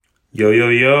Yo, yo,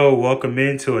 yo, welcome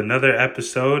into another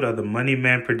episode of the Money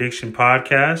Man Prediction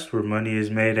Podcast, where money is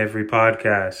made every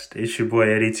podcast. It's your boy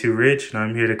Eddie Too Rich, and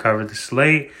I'm here to cover the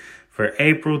slate for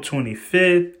April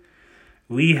 25th.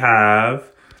 We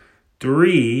have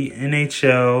 3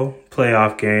 NHL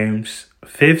playoff games,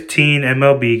 15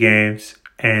 MLB games,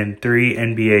 and 3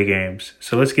 NBA games.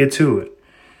 So let's get to it.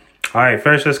 All right,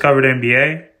 first let's cover the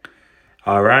NBA.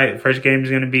 All right, first game is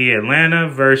going to be Atlanta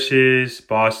versus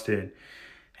Boston.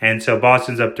 And so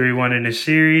Boston's up 3-1 in the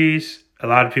series. A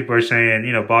lot of people are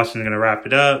saying, Boston's going to wrap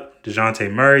it up.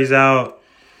 DeJounte Murray's out.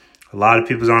 A lot of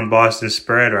people's on Boston's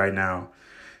spread right now.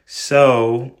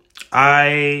 So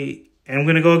I am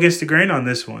going to go against the grain on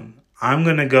this one. I'm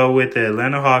going to go with the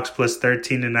Atlanta Hawks plus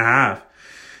 13.5.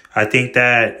 I think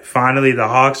that finally the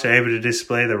Hawks are able to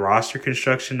display the roster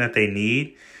construction that they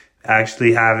need.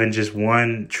 Actually having just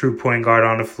one true point guard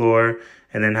on the floor,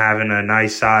 and then having a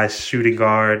nice size shooting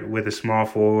guard with a small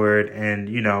forward and,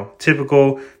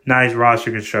 typical nice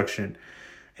roster construction.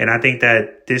 And I think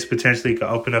that this potentially could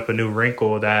open up a new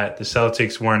wrinkle that the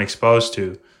Celtics weren't exposed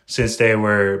to, since they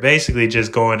were basically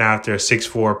just going after a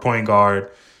 6'4" point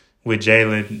guard with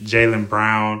Jaylen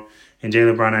Brown. And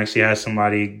Jaylen Brown actually has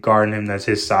somebody guarding him that's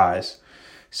his size.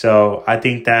 So I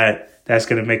think that that's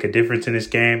going to make a difference in this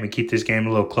game and keep this game a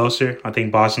little closer. I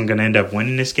think Boston's going to end up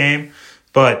winning this game.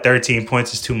 But 13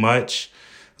 points is too much.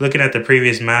 Looking at the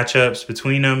previous matchups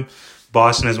between them,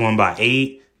 Boston has won by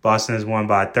 8. Boston has won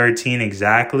by 13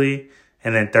 exactly.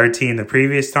 And then 13 the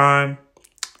previous time.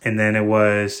 And then it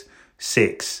was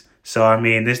 6. So,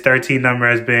 this 13 number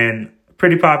has been a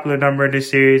pretty popular number in this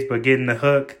series. But getting the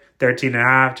hook,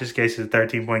 13.5, just in case it's a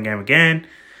 13-point game again.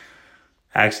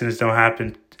 Accidents don't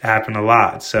happen a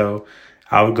lot. So,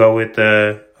 I would go with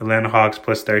the Atlanta Hawks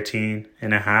plus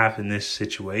 13.5 in this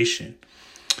situation.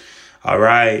 All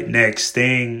right, next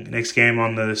game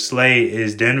on the slate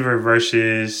is Denver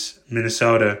versus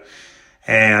Minnesota.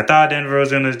 And I thought Denver was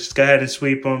going to just go ahead and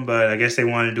sweep them, but I guess they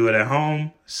want to do it at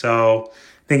home. So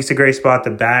I think it's a great spot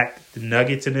to back the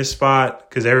Nuggets in this spot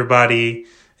because everybody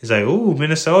is like, ooh,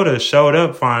 Minnesota showed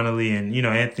up finally. And,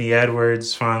 Anthony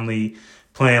Edwards finally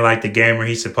playing like the gamer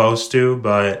he's supposed to.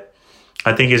 But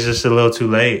I think it's just a little too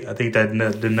late. I think that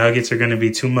the Nuggets are going to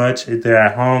be too much. They're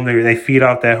at home. They feed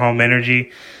off that home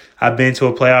energy. I've been to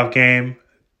a playoff game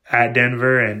at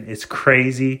Denver, and it's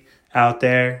crazy out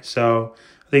there. So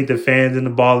I think the fans in the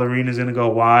Ball Arena is going to go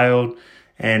wild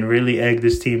and really egg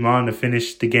this team on to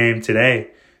finish the game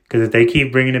today. Because if they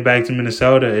keep bringing it back to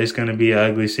Minnesota, it's going to be an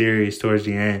ugly series towards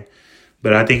the end.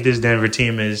 But I think this Denver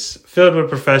team is filled with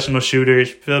professional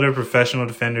shooters, filled with professional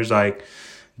defenders like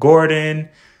Gordon.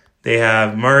 They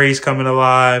have Murray's coming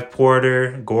alive,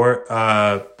 Porter,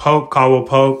 Pope, Caldwell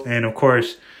Pope, and, of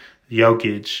course,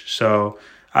 Jokic. So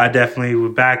I definitely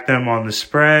would back them on the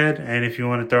spread. And if you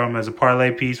want to throw them as a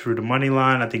parlay piece for the money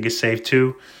line, I think it's safe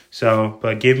too. So,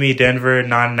 but give me Denver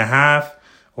 9.5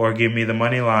 or give me the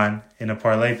money line in a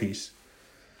parlay piece.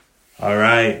 All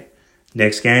right.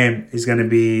 Next game is going to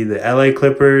be the LA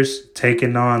Clippers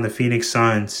taking on the Phoenix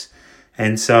Suns.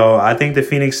 And so I think the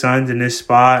Phoenix Suns in this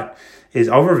spot is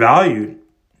overvalued.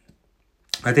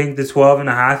 I think the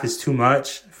 12.5 is too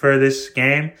much for this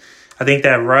game. I think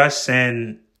that Russ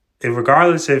and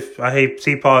regardless if I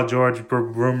see Paul George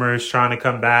rumors trying to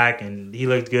come back and he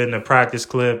looked good in a practice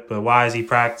clip, but why is he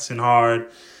practicing hard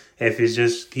if he's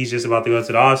just about to go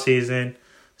to the offseason?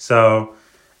 So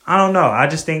I don't know. I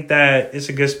just think that it's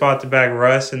a good spot to back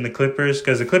Russ and the Clippers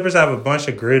because the Clippers have a bunch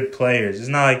of good players. It's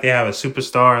not like they have a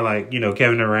superstar like,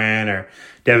 Kevin Durant or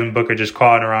Devin Booker just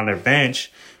crawling around their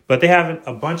bench, but they have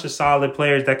a bunch of solid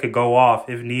players that could go off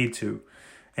if need to.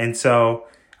 And so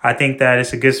I think that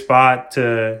it's a good spot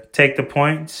to take the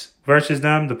points versus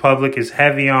them. The public is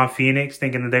heavy on Phoenix,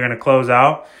 thinking that they're going to close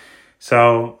out.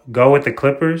 So go with the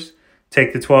Clippers.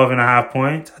 Take the 12.5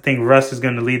 points. I think Russ is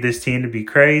going to lead this team to be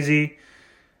crazy.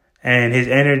 And his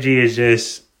energy is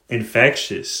just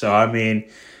infectious. So,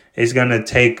 it's going to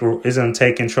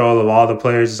take control of all the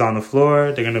players that's on the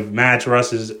floor. They're going to match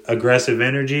Russ's aggressive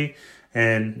energy.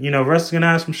 And, Russ is going to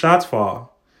have some shots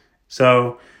fall.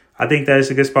 So I think that it's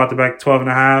a good spot to back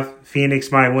 12.5.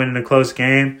 Phoenix might win in a close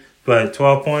game, but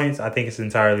 12 points, I think it's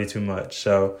entirely too much.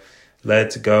 So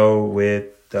let's go with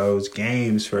those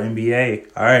games for NBA.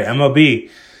 All right,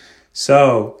 MLB.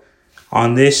 So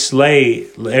on this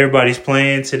slate, everybody's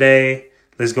playing today.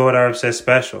 Let's go with our upset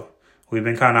special. We've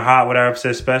been kind of hot with our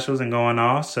upset specials and going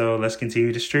off, so let's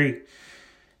continue the streak.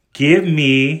 Give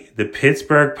me the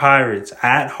Pittsburgh Pirates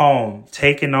at home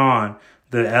taking on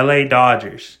the LA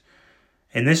Dodgers.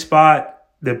 In this spot,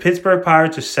 the Pittsburgh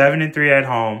Pirates are 7-3 at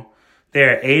home. They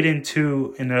are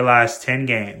 8-2 in their last 10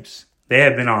 games. They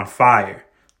have been on fire.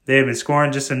 They have been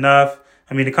scoring just enough.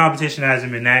 I mean, the competition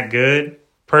hasn't been that good,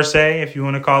 per se, if you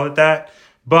want to call it that.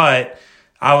 But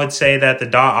I would say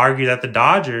that argue that the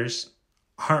Dodgers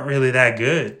aren't really that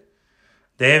good.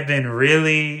 They have been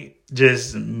really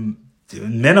just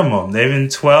minimum. They've been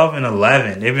 12 and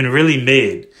 11. They've been really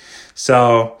mid.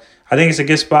 So I think it's a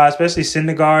good spot, especially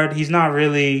Syndergaard. He's not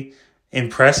really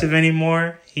impressive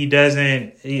anymore.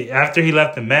 After he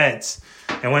left the Mets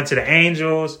and went to the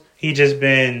Angels, he just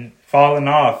been falling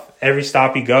off every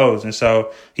stop he goes. And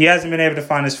so he hasn't been able to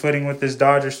find his footing with this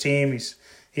Dodgers team.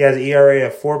 He has an ERA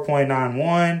of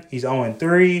 4.91. He's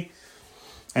 0-3.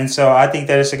 And so I think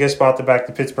that it's a good spot to back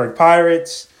the Pittsburgh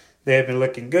Pirates. They have been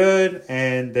looking good,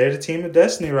 and they're the team of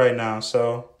destiny right now.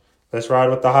 So let's ride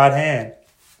with the hot hand.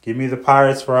 Give me the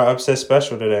Pirates for our upset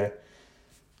special today.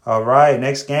 All right,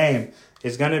 next game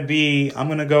is going to be, I'm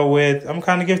going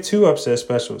to give two upset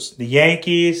specials. The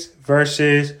Yankees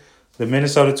versus the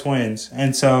Minnesota Twins.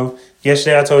 And so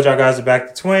yesterday I told y'all guys to back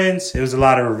the Twins. It was a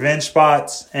lot of revenge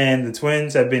spots, and the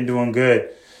Twins have been doing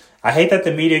good. I hate that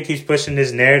the media keeps pushing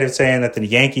this narrative saying that the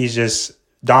Yankees just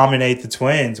dominate the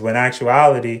Twins, when in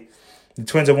actuality, the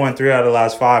Twins have won 3 out of the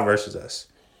last 5 versus us.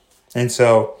 And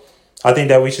so I think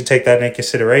that we should take that into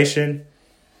consideration.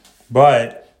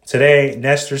 But today,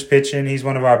 Nestor's pitching. He's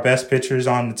one of our best pitchers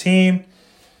on the team.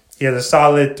 He has a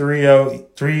solid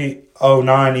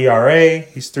 3.09 ERA.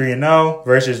 He's 3-0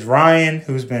 versus Ryan,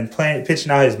 who's been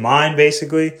pitching out his mind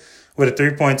basically with a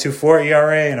 3.24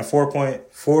 ERA and a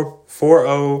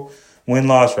 4.40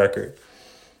 win-loss record.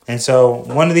 And so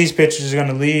one of these pitchers is going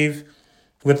to leave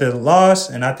with a loss,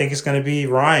 and I think it's going to be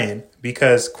Ryan,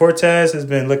 because Cortez has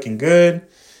been looking good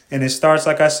in his starts,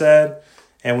 like I said.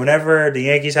 And whenever the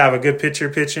Yankees have a good pitcher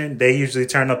pitching, they usually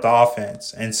turn up the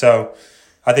offense. And so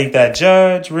I think that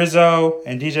Judge, Rizzo,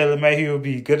 and DJ LeMahieu will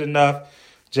be good enough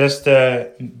just to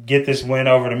get this win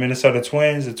over the Minnesota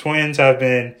Twins. The Twins have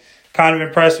been kind of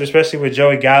impressive, especially with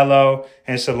Joey Gallo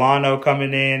and Solano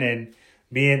coming in and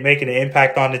making an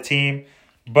impact on the team.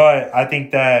 But I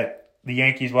think that the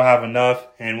Yankees will have enough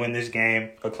and win this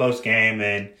game, a close game,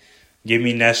 and give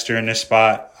me Nestor in this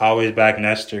spot. I always back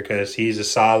Nestor because he's a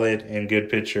solid and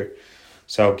good pitcher.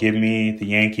 So give me the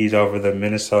Yankees over the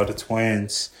Minnesota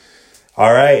Twins.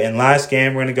 All right, and last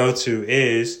game we're going to go to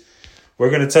is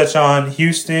we're going to touch on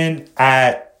Houston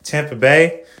at Tampa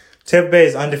Bay. Tampa Bay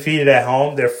is undefeated at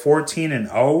home. They're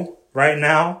 14-0 right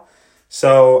now.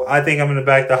 So I think I'm going to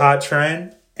back the hot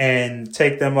trend and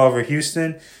take them over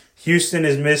Houston. Houston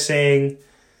is missing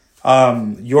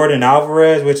Yordan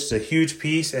Alvarez, which is a huge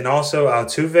piece, and also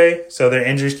Altuve. So their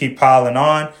injuries keep piling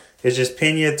on. It's just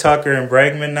Pena, Tucker, and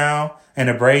Bregman now, and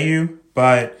Abreu.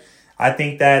 But I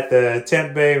think that the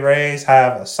Tampa Bay Rays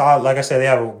have a solid, like I said, they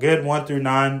have a good 1 through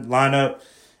 9 lineup,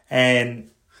 and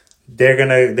they're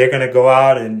gonna go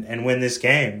out and win this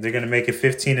game. They're gonna make it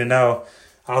 15-0.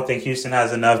 I don't think Houston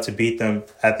has enough to beat them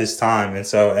at this time, and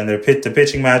the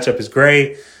pitching matchup is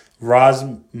great.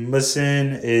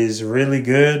 Rasmussen is really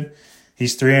good.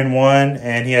 He's 3-1,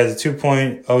 and he has a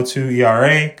 2.02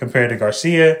 ERA compared to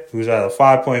Garcia, who's at a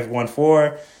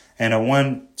 5.14 and a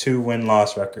 1-2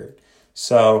 win-loss record.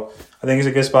 So I think it's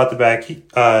a good spot to back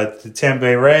the Tampa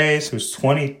Bay Rays, who's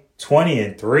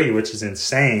 20-3, which is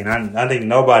insane. I think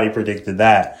nobody predicted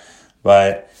that.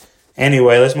 But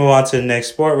anyway, let's move on to the next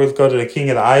sport. Let's go to the King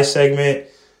of the Ice segment.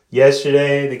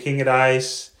 Yesterday, the King of the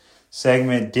Ice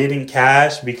segment didn't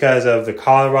cash because of the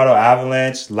Colorado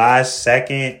Avalanche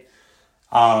last-second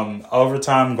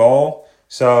overtime goal.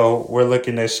 So we're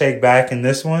looking to shake back in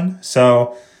this one.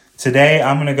 So today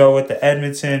I'm going to go with the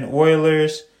Edmonton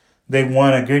Oilers. They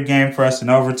won a good game for us in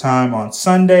overtime on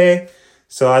Sunday.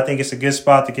 So I think it's a good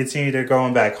spot to continue their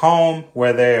going back home,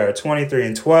 where they are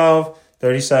 23-12,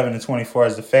 37-24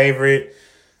 as the favorite.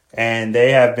 And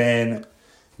they have been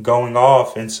going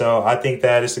off. And so I think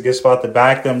that it's a good spot to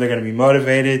back them. They're going to be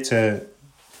motivated to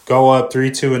go up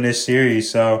 3-2 in this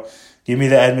series. So give me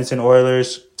the Edmonton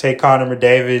Oilers. Take Connor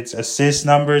McDavid's assist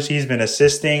numbers. He's been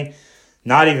assisting,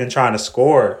 not even trying to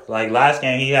score. Like last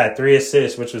game, he had 3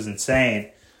 assists, which was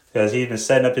insane because he's been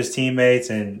setting up his teammates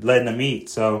and letting them eat.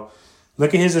 So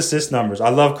look at his assist numbers. I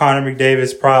love Connor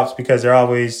McDavid's props because they're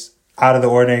always out of the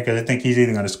ordinary, because I think he's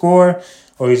either going to score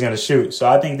or he's going to shoot. So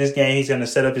I think this game he's going to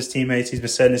set up his teammates. He's been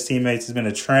setting his teammates. It's been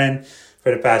a trend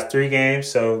for the past 3 games.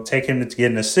 So take him to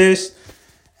get an assist.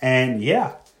 And,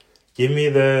 yeah, give me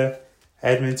the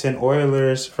Edmonton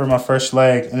Oilers for my first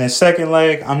leg. And then second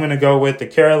leg, I'm going to go with the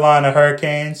Carolina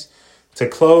Hurricanes to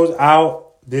close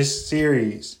out this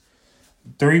series.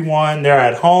 3-1. They're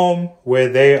at home, where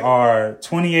they are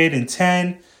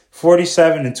 28-10,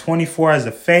 47-24 as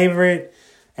a favorite.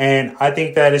 And I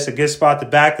think that it's a good spot to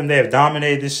back them. They have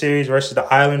dominated this series versus the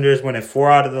Islanders, winning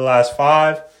 4 out of the last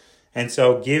 5. And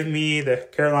so give me the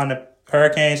Carolina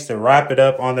Hurricanes to wrap it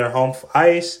up on their home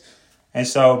ice. And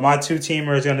so my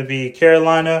 2-teamer is going to be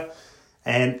Carolina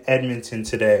and Edmonton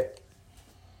today.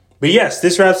 But yes,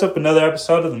 this wraps up another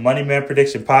episode of the Money Man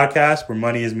Prediction Podcast, where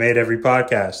money is made every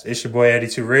podcast. It's your boy Eddie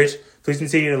Too Rich. Please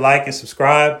continue to like and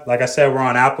subscribe. Like I said, we're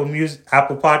on Apple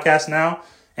Podcasts now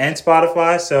and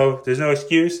Spotify, so there's no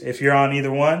excuse if you're on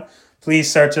either one.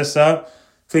 Please search us up.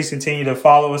 Please continue to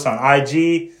follow us on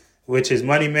IG, which is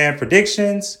Money Man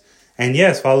Predictions. And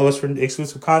yes, follow us for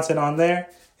exclusive content on there.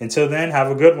 Until then,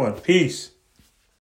 have a good one. Peace.